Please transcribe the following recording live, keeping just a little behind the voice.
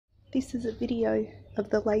This is a video of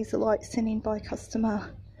the laser light sent in by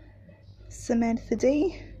customer Samantha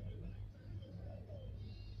D.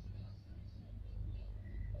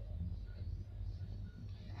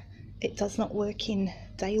 It does not work in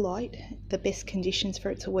daylight. The best conditions for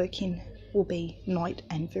it to work in will be night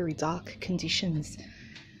and very dark conditions.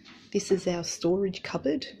 This is our storage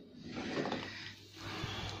cupboard.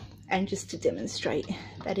 And just to demonstrate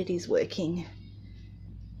that it is working.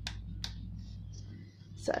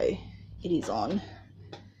 So it is on,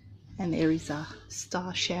 and there is a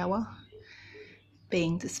star shower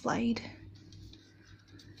being displayed.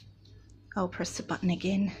 I'll press the button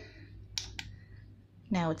again.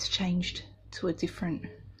 Now it's changed to a different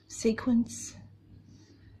sequence.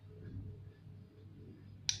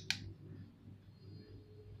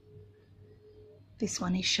 This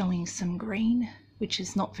one is showing some green, which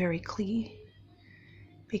is not very clear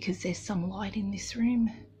because there's some light in this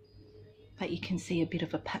room, but you can see a bit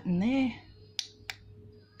of a pattern there.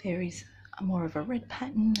 There is more of a red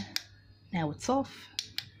pattern. Now it's off.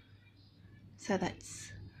 So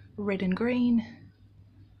that's red and green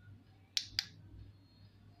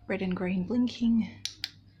blinking,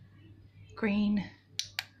 green,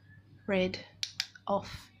 red,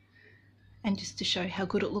 off. And just to show how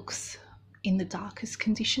good it looks in the darkest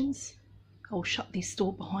conditions, I'll shut this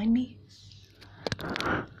door behind me.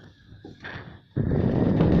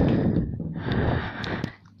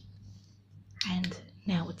 And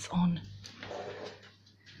now it's on.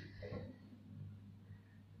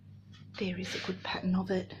 There is a good pattern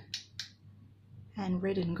of it, and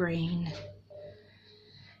red and green.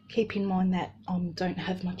 Keep in mind that I don't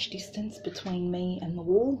have much distance between me and the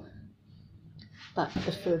wall, but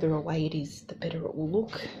the further away it is, the better it will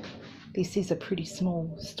look. This is a pretty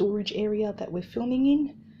small storage area that we're filming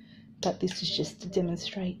in, but this is just to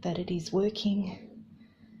demonstrate that it is working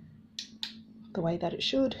the way that it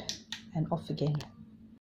should, and off again.